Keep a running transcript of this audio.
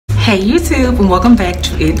Hey YouTube, and welcome back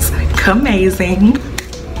to It's Amazing.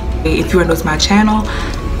 If you are new to my channel,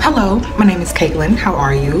 hello, my name is Caitlin. How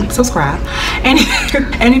are you? Subscribe. And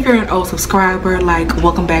if you're an old subscriber, like,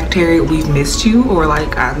 welcome back, Terry. We've missed you, or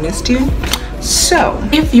like I've missed you. So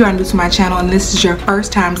if you are new to my channel and this is your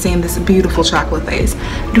first time seeing this beautiful chocolate face,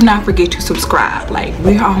 do not forget to subscribe. Like,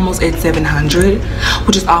 we're almost at 700,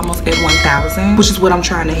 which is almost at 1,000, which is what I'm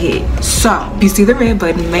trying to hit. So if you see the red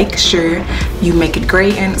button, make sure you make it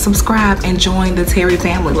gray and subscribe and join the Terry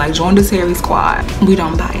family. Like, join the Terry squad. We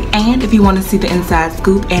don't bite. And if you want to see the inside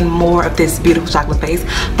scoop and more of this beautiful chocolate face,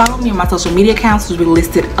 follow me on my social media accounts, which will be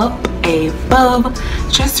listed up above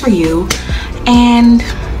just for you. And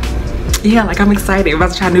yeah, like, I'm excited. We're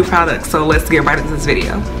about to try new products, so let's get right into this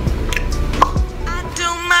video. I do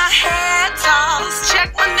my hair toss,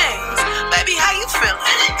 check my nails. Baby, how you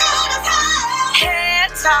feeling? Hair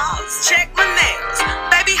toss, check my nails.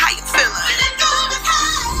 Baby, how you feeling?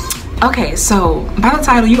 Okay, so by the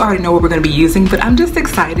title, you already know what we're going to be using, but I'm just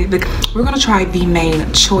excited because we're going to try the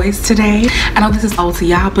manechoice today. I know this is old to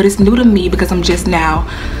y'all, but it's new to me because I'm just now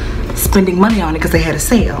spending money on it because they had a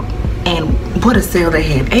sale. And what a sale they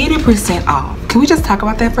had, 80% off. Can we just talk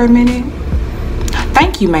about that for a minute?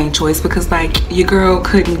 Thank you, manechoice, because like your girl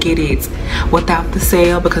couldn't get it without the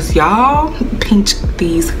sale because y'all pinched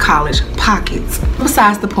these college pockets.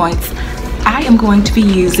 Besides the points, I am going to be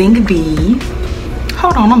using the,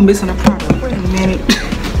 hold on, I'm missing a product. Wait a minute.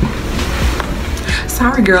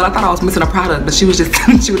 Sorry girl, I thought I was missing a product, but she was just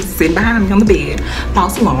sitting behind me on the bed.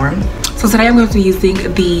 False alarm. So today I'm going to be using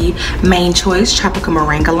the manechoice Tropical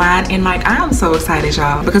Moringa line, and like, I am so excited,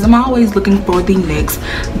 y'all, because I'm always looking for the next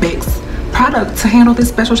best product to handle this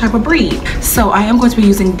special type of breed. So I am going to be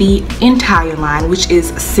using the entire line, which is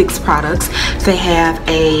 6 products. They have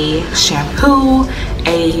a shampoo,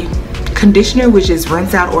 a conditioner, which is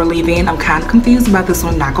rinse out or leave in. I'm kind of confused about this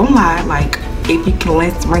one, not gonna lie. Like, if you can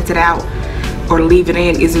rinse it out or leave it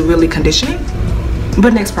in, is it really conditioning?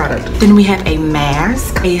 But next product, then we have a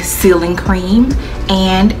mask, a sealing cream,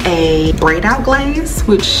 and a braid out glaze,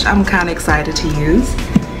 which I'm kind of excited to use,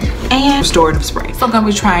 and restorative spray. So I'm going to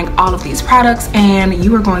be trying all of these products, and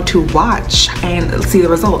you are going to watch and see the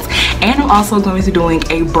results. And I'm also going to be doing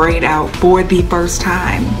a braid out for the first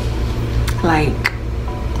time. Like,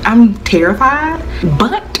 I'm terrified,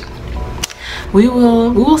 but we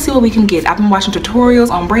will see what we can get. I've been watching tutorials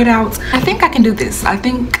on braid outs. I think I can do this. I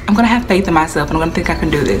think I'm gonna have faith in myself, and I'm gonna think I can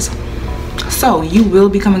do this. So you will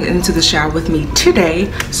be coming into the shower with me today,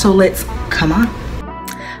 so let's come on.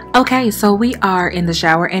 Okay, so we are in the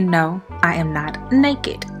shower, and no, I am not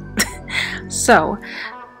naked. So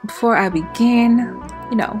before I begin,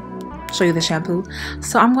 you know, show you the shampoo.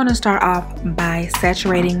 So I'm going to start off by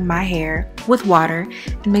saturating my hair with water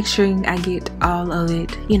and make sure I get all of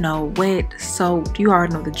it, you know, wet, soaked. You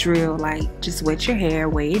already know the drill. Like, just wet your hair,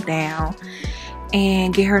 weigh it down,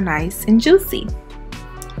 and get her nice and juicy.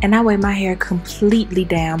 And I weigh my hair completely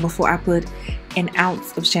down before I put an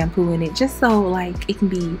ounce of shampoo in it, just so like it can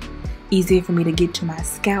be easier for me to get to my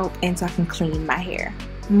scalp and so I can clean my hair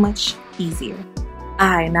much easier.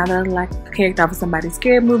 Alright, now that I like a character off of somebody's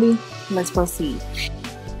scary movie, let's proceed.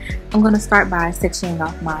 I'm going to start by sectioning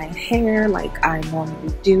off my hair like I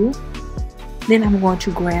normally do. Then I'm going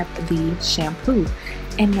to grab the shampoo.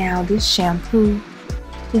 And now this shampoo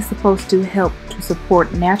is supposed to help to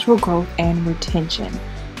support natural growth and retention.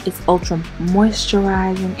 It's ultra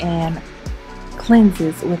moisturizing and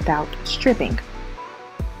cleanses without stripping.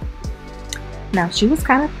 Now, she was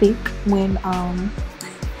kind of thick when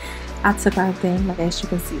I took her thing. Like, as you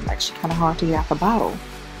can see, like, she's kind of hard to get out the bottle,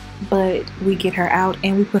 but we get her out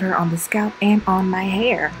and we put her on the scalp and on my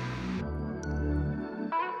hair.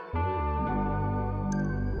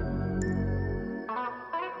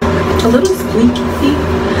 A little squeaky,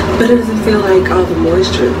 but it doesn't feel like all the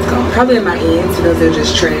moisture is gone. Probably in my ends because they're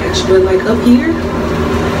just trash, but like up here,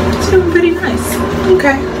 it's feeling pretty nice.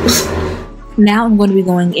 Okay. Now I'm going to be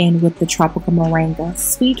going in with the Tropical Moringa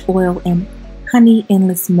Sweet Oil and Honey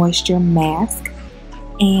Endless Moisture Mask,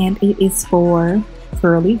 and it is for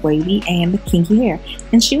curly, wavy, and kinky hair.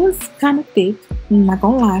 And she was kind of thick. I'm not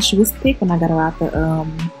gonna lie, she was thick when I got her out the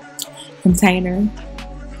container,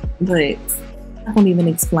 but I won't even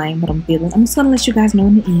explain what I'm feeling. I'm just gonna let you guys know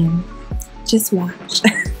in the end. Just watch.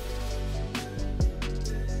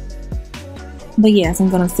 But yes, I'm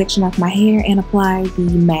gonna section off my hair and apply the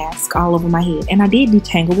mask all over my head. And I did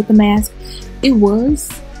detangle with the mask. It was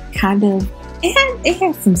kind of, it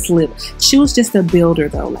had some slip. She was just a builder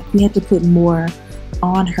though. Like, we had to put more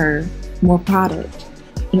on her, more product,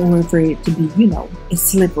 in order for it to be, you know, as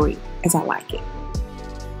slippery as I like it.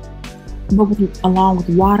 but along with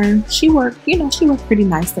water, she worked, you know, she worked pretty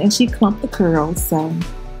nicely, and she clumped the curls, so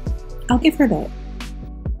I'll give her that.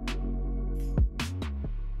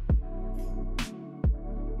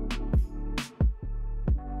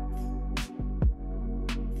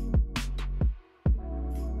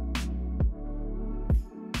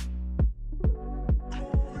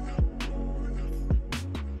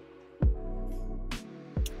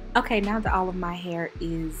 Okay, now that all of my hair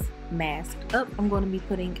is masked up, I'm going to be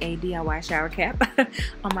putting a DIY shower cap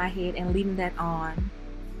on my head and leaving that on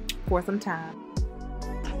for some time.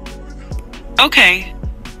 Okay,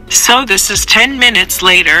 so this is 10 minutes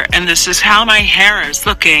later and this is how my hair is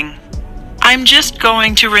looking. I'm just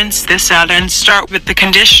going to rinse this out and start with the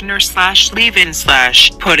conditioner / leave-in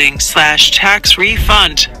 / pudding / tax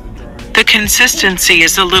refund. The consistency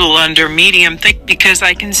is a little under medium thick because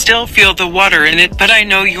I can still feel the water in it, but I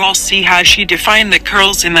know you all see how she defined the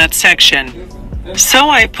curls in that section. So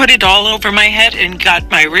I put it all over my head and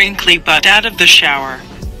got my wrinkly butt out of the shower.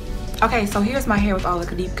 Okay, so here's my hair with all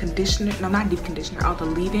the deep conditioner, no, not deep conditioner, all the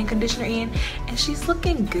leave-in conditioner in, and she's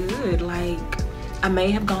looking good. Like, I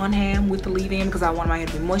may have gone ham with the leave-in because I want my hair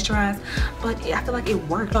to be moisturized, but I feel like it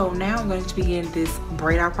worked. So now I'm going to begin this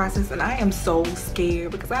braid out process, and I am so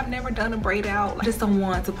scared because I've never done a braid out. I just don't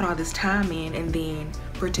want to put all this time in and then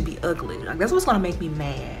for it to be ugly. Like, that's what's gonna make me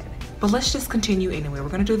mad. But let's just continue anyway. We're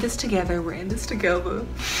gonna do this together. We're in this together.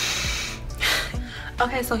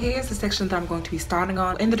 Okay, so here's the section that I'm going to be starting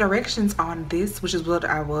on. In the directions on this, which is what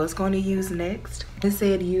I was going to use next, it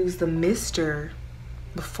said use the mister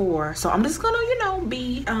before, so I'm just gonna, you know,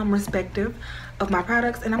 be respective of my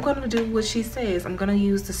products, and I'm gonna do what she says. I'm gonna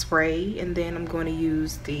use the spray and then I'm going to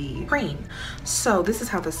use the cream. So this is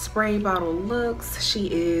how the spray bottle looks. She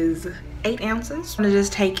is 8 ounces. I'm gonna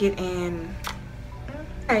just take it and,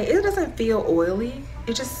 okay, it doesn't feel oily,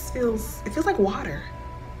 it just feels, it feels like water.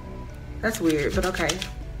 That's weird, but okay.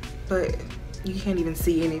 But you can't even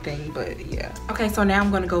see anything, but yeah. Okay, so now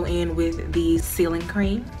I'm gonna go in with the sealing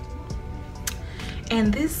cream.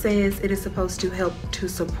 And this says it is supposed to help to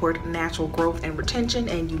support natural growth and retention,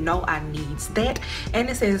 and you know I needs that. And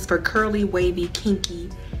it says it's for curly, wavy, kinky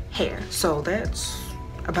hair. So that's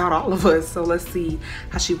about all of us. So let's see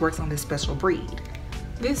how she works on this special breed.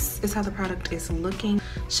 This is how the product is looking.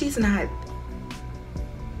 She's not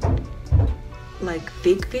like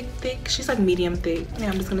thick. She's like medium thick.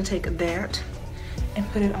 Yeah, I'm just gonna take that and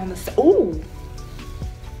put it on the, ooh,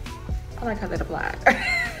 I like how that applied.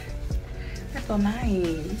 That feel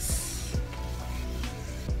nice.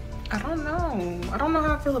 I don't know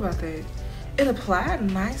how I feel about that. It applied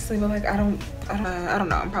nicely, but like I don't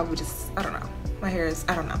know. I'm probably just, I don't know. My hair is,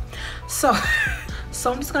 I don't know. So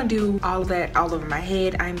I'm just gonna do all of that all over my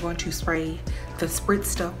head. I'm going to spray the spritz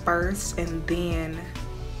stuff first, and then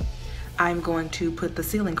I'm going to put the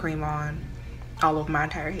sealing cream on all over my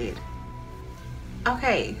entire head.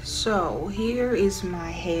 Okay, so here is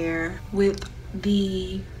my hair with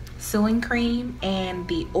the sealing cream and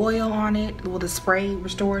the oil on it, well, the spray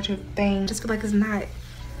restorative thing. Just feel like it's not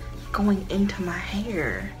going into my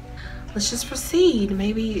hair. Let's just proceed.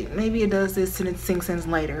 Maybe it does this and it sinks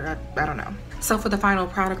in later. I don't know. So for the final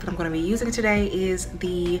product that I'm going to be using today is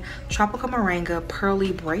the Tropical Moringa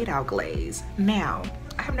Pearly Braid Out Glaze. Now,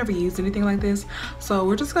 I have never used anything like this, so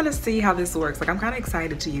we're just gonna see how this works. Like, I'm kind of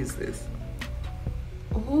excited to use this.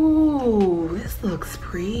 Ooh, this looks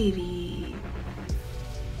pretty.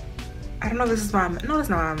 I don't know if this is my, no, it's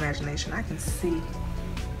not my imagination. I can see.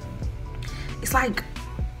 It's like,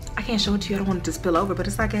 I can't show it to you. I don't want it to spill over, but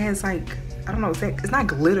it's like it has like, I don't know, it's not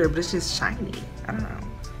glitter, but it's just shiny. I don't know.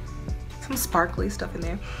 Some sparkly stuff in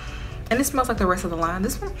there. And it smells like the rest of the line.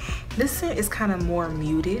 This scent is kind of more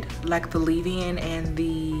muted, like the leave-in and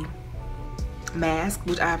the mask,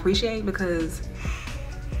 which I appreciate because,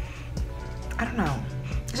 I don't know.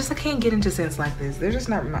 It's just I can't get into scents like this. They're just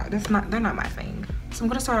not my, they're not my thing. So I'm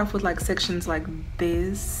gonna start off with like sections like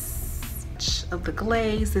this of the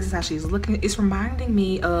glaze. This is how she's looking. It's reminding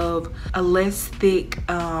me of a less thick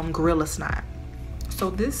Gorilla Snot. So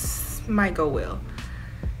this might go well.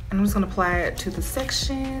 And I'm just gonna apply it to the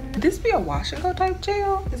section. Would this be a wash and go type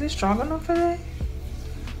gel? Is it strong enough for that?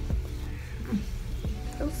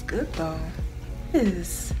 Feels good though. It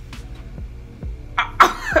is.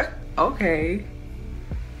 Okay.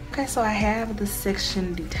 Okay, so I have the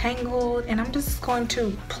section detangled and I'm just going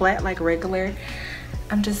to plait like regular.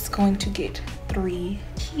 I'm just going to get 3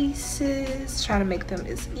 pieces, try to make them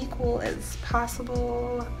as equal as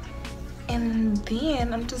possible. And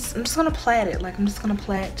then I'm just gonna plait it. Like, I'm just gonna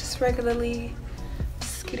plait just regularly.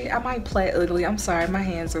 Just get it. I might plait ugly. I'm sorry, my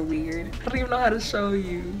hands are weird. I don't even know how to show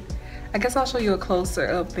you. I guess I'll show you a closer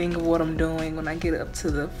up thing of what I'm doing when I get up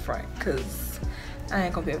to the front, because I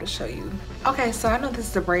ain't gonna be able to show you. Okay, so I know this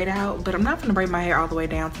is a braid out, but I'm not gonna braid my hair all the way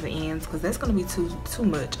down to the ends because that's gonna be too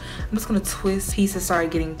much. I'm just gonna twist. Pieces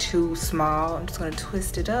started getting too small. I'm just gonna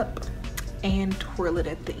twist it up and twirl it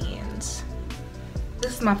at the ends.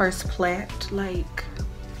 This is my first plait. Like,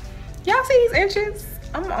 y'all see these inches?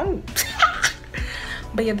 I'm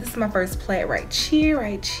but yeah, this is my first plait right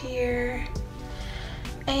here.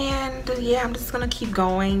 And yeah, I'm just gonna keep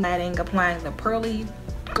going, applying the pearly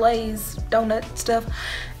glaze donut stuff,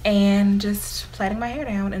 and just plaiting my hair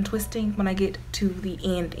down and twisting when I get to the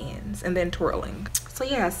ends, and then twirling. So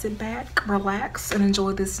yeah, sit back, relax, and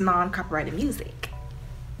enjoy this non-copyrighted music.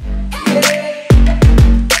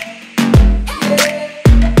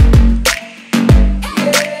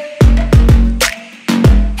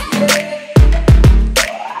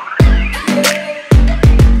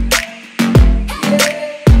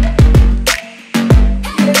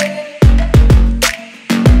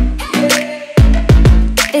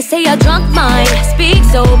 They say a drunk mind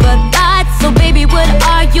speaks over thoughts. So baby, what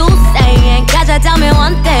are you saying? Gotta tell me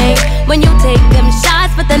one thing. When you take them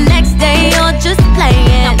shots, but the next day you're just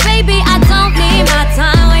playing. Now baby, I don't need my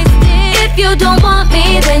time wasted. If you don't want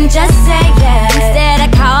me, then just say yes, instead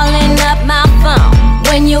of calling up my phone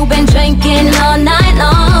when you've been drinking all night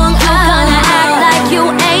long. You're gonna act like you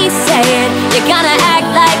ain't saying. You're gonna act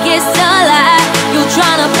like it's a lie. You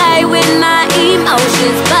tryna play with my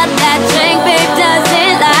emotions, but that drink, babe,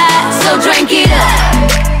 doesn't lie. So drink it up.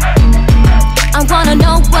 I wanna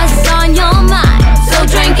know what's on your mind. So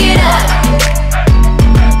drink it up.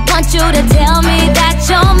 Want you to tell me that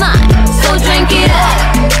you're mine. So drink it up.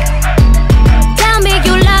 Tell me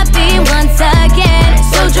you love me once again.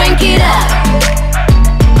 So drink it up.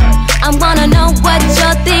 I wanna know what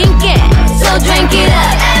you're thinking. So drink it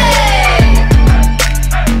up.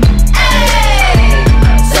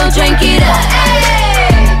 So drink it up.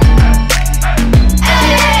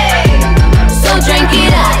 So drink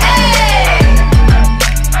it up.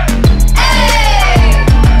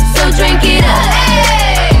 So drink it up.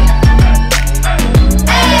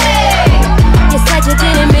 You said you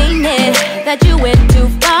didn't mean it, that you went too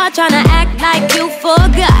far, trying to act like you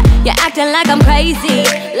forgot. You're acting like I'm crazy,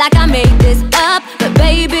 like I made this up, but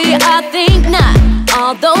baby, I think not.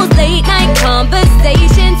 All those late night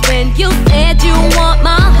conversations when you said you want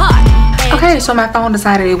my heart. Okay, so my phone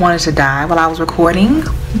decided it wanted to die while I was recording,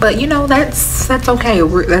 but you know, that's okay.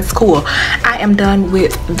 That's cool. I am done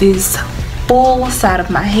with this full side of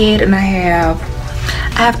my head, and I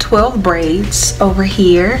have 12 braids over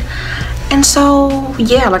here. And so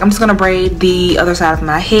yeah, like I'm just gonna braid the other side of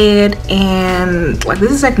my head, and like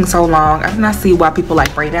this is taking so long. I do not see why people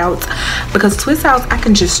like braid outs, because twist outs I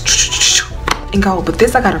can just and go, but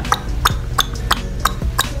this I gotta,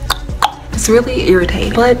 it's really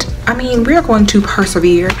irritating. But I mean, we're going to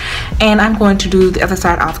persevere, and I'm going to do the other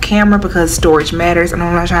side off camera because storage matters, and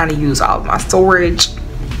I'm not trying to use all of my storage.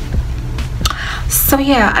 So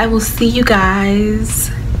yeah, I will see you guys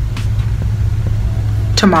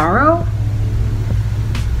tomorrow.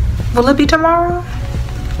 Will it be tomorrow?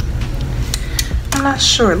 I'm not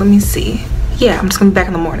sure. Let me see. Yeah, I'm just gonna be back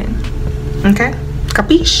in the morning. Okay?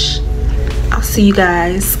 Capiche? I'll see you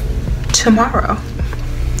guys tomorrow.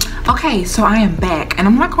 Okay, so I am back, and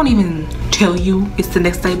I'm not gonna even tell you it's the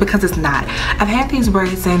next day because it's not. I've had these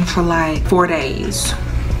braids in for like 4 days,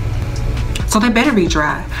 so they better be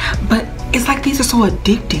dry. But it's like these are so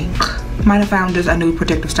addicting. Might have found just a new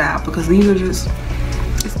protective style because these are just,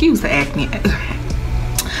 excuse the acne,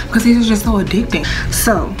 because these are just so addicting.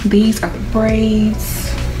 So these are the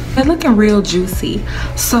braids. They're looking real juicy.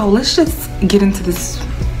 So let's just get into this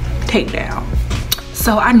takedown.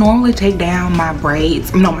 So I normally take down my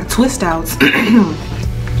braids, no, my twist outs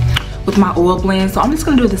with my oil blend. So I'm just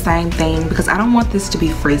gonna do the same thing because I don't want this to be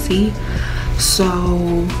frizzy.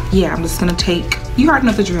 So yeah, I'm just gonna take, you already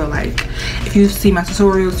know the drill. Like if you see my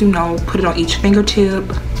tutorials, you know, put it on each fingertip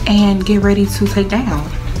and get ready to take down.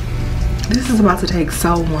 This is about to take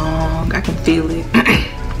so long. I can feel it.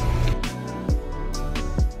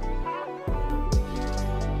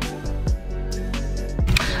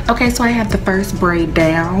 Okay, so I have the first braid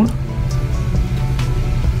down.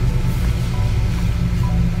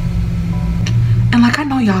 And like, I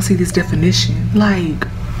know y'all see this definition. Like,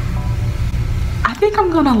 I think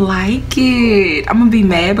I'm gonna like it. I'm gonna be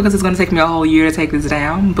mad because it's gonna take me a whole year to take this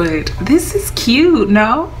down, but this is cute,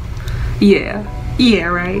 no? Yeah,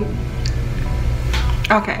 right?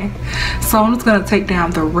 Okay, so I'm just gonna take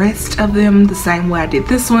down the rest of them the same way I did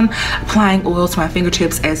this one, applying oil to my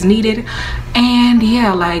fingertips as needed. And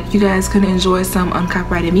yeah, like, you guys can enjoy some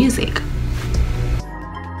uncopyrighted music.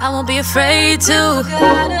 I won't be afraid to.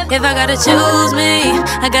 If I gotta choose me,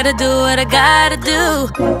 I gotta do what I gotta do.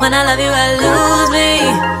 When I love you, I lose me.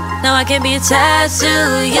 Now I can't be attached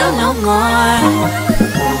to you no more.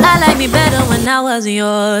 I like me better when I wasn't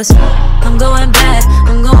yours. I'm going back,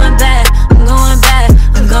 I'm going back, I'm going back,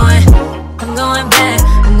 I'm going back,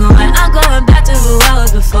 I'm going back to who I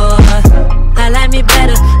was before. I like me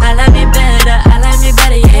better, I like me better, I like me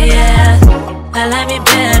better, yeah, yeah. I like me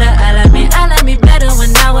better, I like me better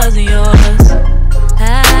when I wasn't yours.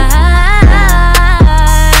 I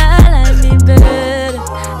like me better,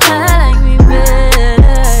 I like me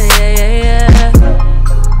better, yeah, yeah, yeah,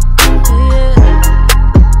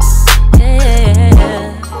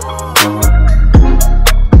 yeah.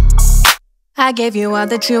 I gave you all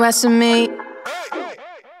that you asked of me.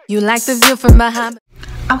 You like the view from behind.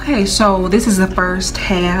 Okay, so this is the first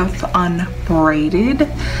half unbraided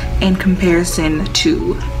in comparison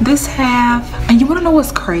to this half. And you wanna know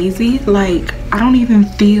what's crazy? Like, I don't even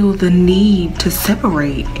feel the need to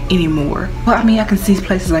separate anymore. Well, I mean, I can see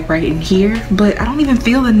places like right in here, but I don't even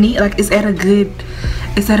feel the need. Like, it's at a good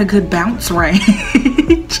bounce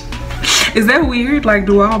range. Is that weird? Like,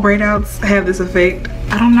 do all braid outs have this effect?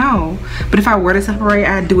 I don't know. But if I were to separate,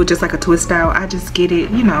 I'd do it just like a twist out. I just get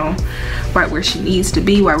it, you know, right where she needs to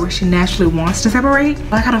be, right where she naturally wants to separate.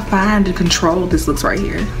 I gotta find and control this looks right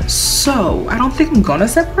here. So I don't think I'm gonna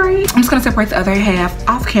separate. I'm just gonna separate the other half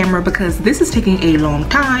off camera because this is taking a long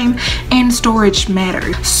time and storage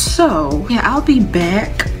matters. So yeah, I'll be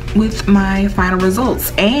back with my final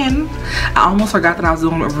results. And I almost forgot that I was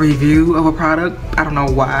doing a review of a product. I don't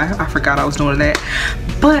know why I forgot I was doing that,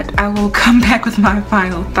 but I will come back with my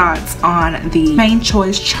final thoughts on the Main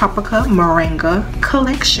Choice Tropica Moringa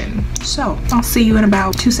collection. So I'll see you in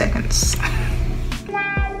about 2 seconds.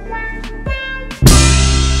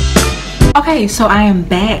 Okay, so I am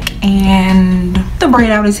back and the braid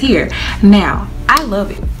out is here. Now I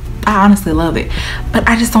love it, I honestly love it, but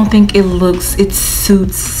I just don't think it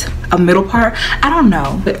suits a middle part. I don't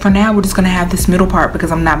know, but for now we're just gonna have this middle part because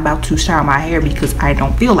I'm not about to style my hair because I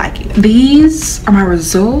don't feel like it. These are my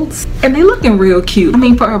results and they looking real cute. I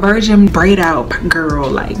mean, for a virgin braid out girl,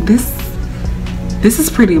 like this is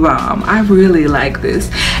pretty bomb. I really like this,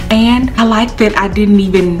 and I like that I didn't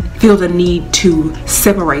even feel the need to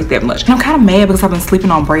separate that much. And I'm kind of mad because I've been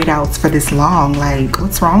sleeping on braid outs for this long. Like,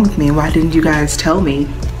 what's wrong with me? Why didn't you guys tell me?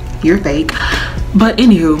 You're fake. But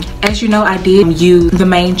anywho, as you know, I did use the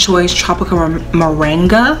Main Choice Tropica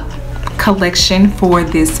Moringa collection for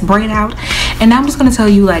this braid out, and now I'm just going to tell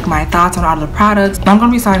you like my thoughts on all the products. I'm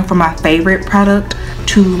going to be starting from my favorite product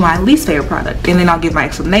to my least favorite product, and then I'll give my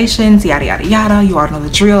explanations, yada yada yada. You all know the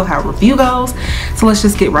drill, how a review goes. So let's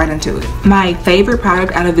just get right into it. My favorite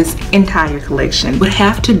product out of this entire collection would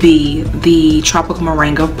have to be the Tropica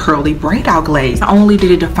Moringa Pearly Braid Out Glaze. Not only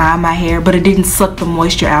did it define my hair, but it didn't suck the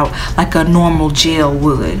moisture out like a normal gel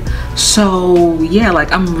would. So yeah,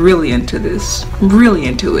 like I'm really into this, really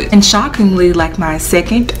into it. And shockingly, like my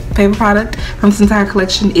second favorite product from this entire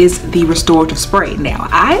collection is the restorative spray. Now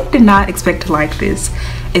I did not expect to like this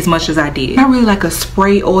as much as I did. I'm not really like a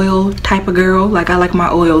spray oil type of girl. Like I like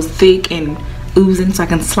my oils thick and oozing so I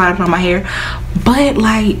can slide it on my hair, but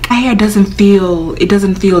like my hair doesn't feel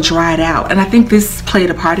dried out, and I think this played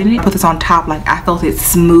a part in it. I put this on top, like I felt it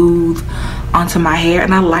smooth onto my hair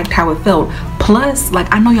and I liked how it felt. Plus, like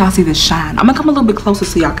I know y'all see this shine. I'm gonna come a little bit closer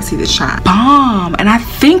so y'all can see this shine. Bomb. And I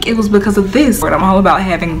think it was because of this. I'm all about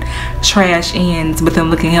having trash ends but them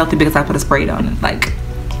looking healthy because I put a spray on it. Like,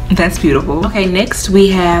 that's beautiful. Okay, next we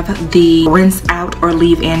have the rinse out or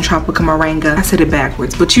leave in Tropica Moringa. I said it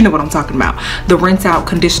backwards, but you know what I'm talking about. The rinse out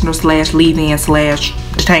conditioner slash leave in slash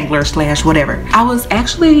detangler slash whatever. I was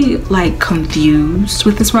actually like confused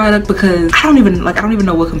with this product because I don't even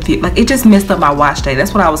know what confused. Like it just messed up my wash day.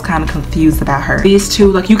 That's what I was kind of confused about her. These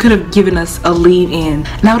two, like you could have given us a leave in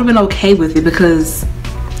and I would have been okay with it because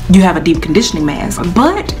you have a deep conditioning mask.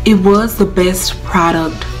 But it was the best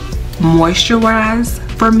product moisturize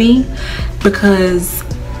for me because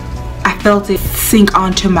I felt it sink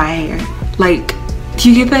onto my hair. Like,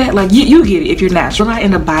 do you get that? Like you get it if you're natural. Will I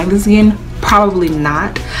end up buying this again? Probably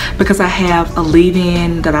not, because I have a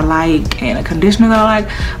leave-in that I like and a conditioner that I like.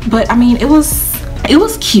 But I mean, it was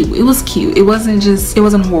cute. It was cute. It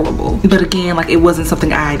wasn't horrible. But again, like it wasn't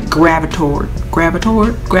something I'd gravitate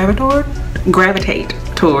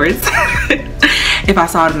towards if I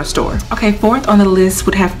saw it in a store. Okay, fourth on the list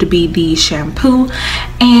would have to be the shampoo,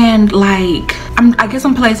 and like I guess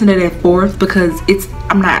I'm placing it at fourth because it's a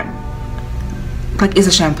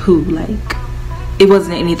shampoo. Like it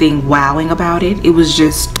wasn't anything wowing about it. It was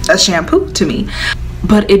just a shampoo to me.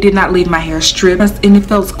 but it did not leave my hair stripped, and it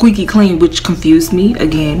felt squeaky clean, which confused me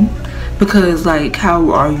again, because like,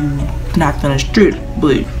 how are you not finished stripped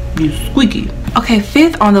but you squeaky? Okay,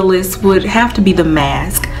 5th on the list would have to be the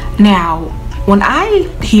mask. Now when I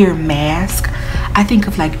hear mask, I think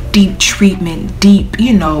of like deep treatment, deep,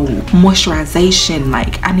 you know, moisturization,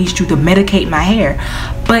 like I need you to medicate my hair.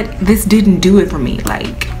 But this didn't do it for me.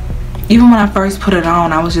 Like, even when I first put it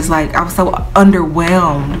on, I was just like, I was so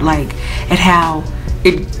underwhelmed, like, at how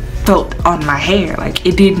it felt on my hair. Like,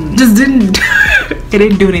 it didn't it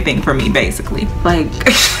didn't do anything for me, basically. Like,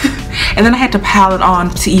 and then I had to pile it on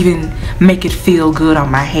to even make it feel good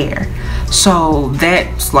on my hair. So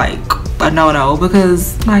that's like a no-no,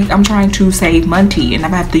 because like, I'm trying to save money and I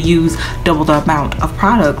have to use double the amount of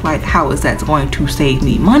product. Like, how is that going to save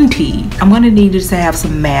me money? I'm gonna need it to have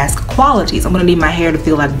some mask qualities. I'm gonna need my hair to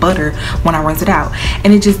feel like butter when I rinse it out,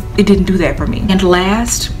 and it didn't do that for me. And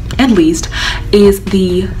last and least is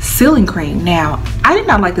the sealing cream. Now, I did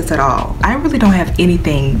not like this at all. I really don't have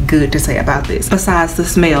anything good to say about this besides the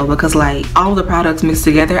smell, because like, all the products mixed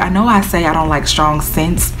together. I know I say I don't like strong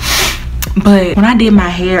scents, but when I did my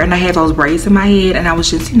hair and I had those braids in my head and I was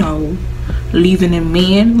just, you know, leaving them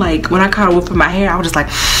in, like when I caught a whiff of my hair, I was just like,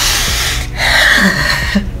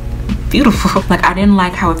 beautiful. Like, I didn't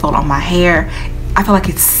like how it felt on my hair. I felt like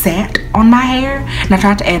it sat on my hair, and I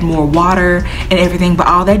tried to add more water and everything, but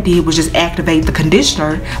all that did was just activate the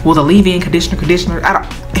conditioner. Well, the leave-in conditioner,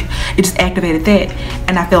 it just activated that,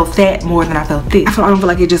 and I felt that more than I felt this. I don't feel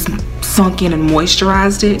like it just sunk in and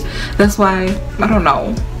moisturized it. That's why, I don't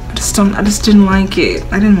know, I just didn't like it.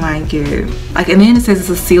 I didn't like it. Like, and then it says it's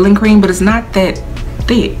a sealing cream, but it's not that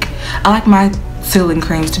thick. I like my sealing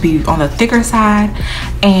creams to be on the thicker side,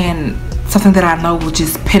 and something that I know will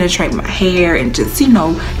just penetrate my hair and just, you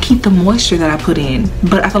know, keep the moisture that I put in.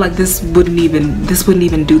 But I feel like this wouldn't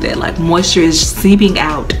even do that. Like, moisture is seeping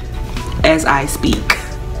out as I speak.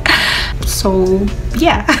 So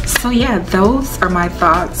yeah, those are my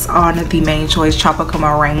thoughts on the Main Choice Tropical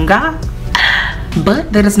Moringa.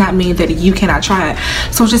 But that does not mean that you cannot try it.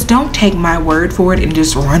 So just don't take my word for it and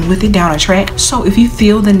just run with it down a track. So if you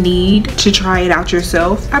feel the need to try it out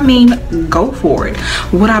yourself, I mean, go for it.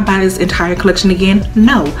 Would I buy this entire collection again?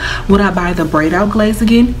 No. Would I buy the braid out glaze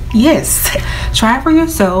again? Yes. Try it for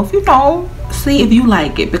yourself, you know, see if you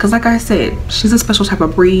like it, because like I said, she's a special type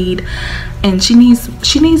of breed and she needs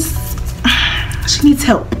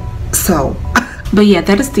help. So but yeah,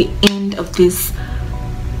 that is the end of this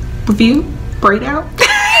review. Braid out.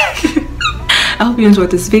 I hope you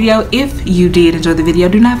enjoyed this video. If you did enjoy the video,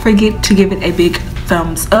 do not forget to give it a big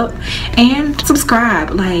thumbs up and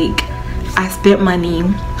subscribe. Like, I spent money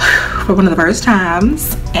for one of the first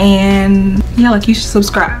times, and yeah, like, you should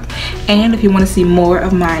subscribe. And if you want to see more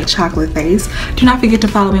of my chocolate face, do not forget to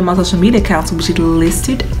follow me on my social media accounts, which is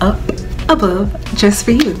listed up above just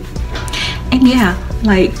for you. And yeah,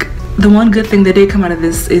 like, the one good thing that did come out of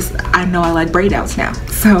this is I know I like braid outs now.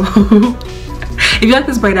 So if you like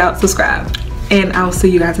this braid out, subscribe, and I'll see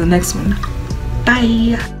you guys in the next one.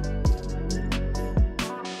 Bye.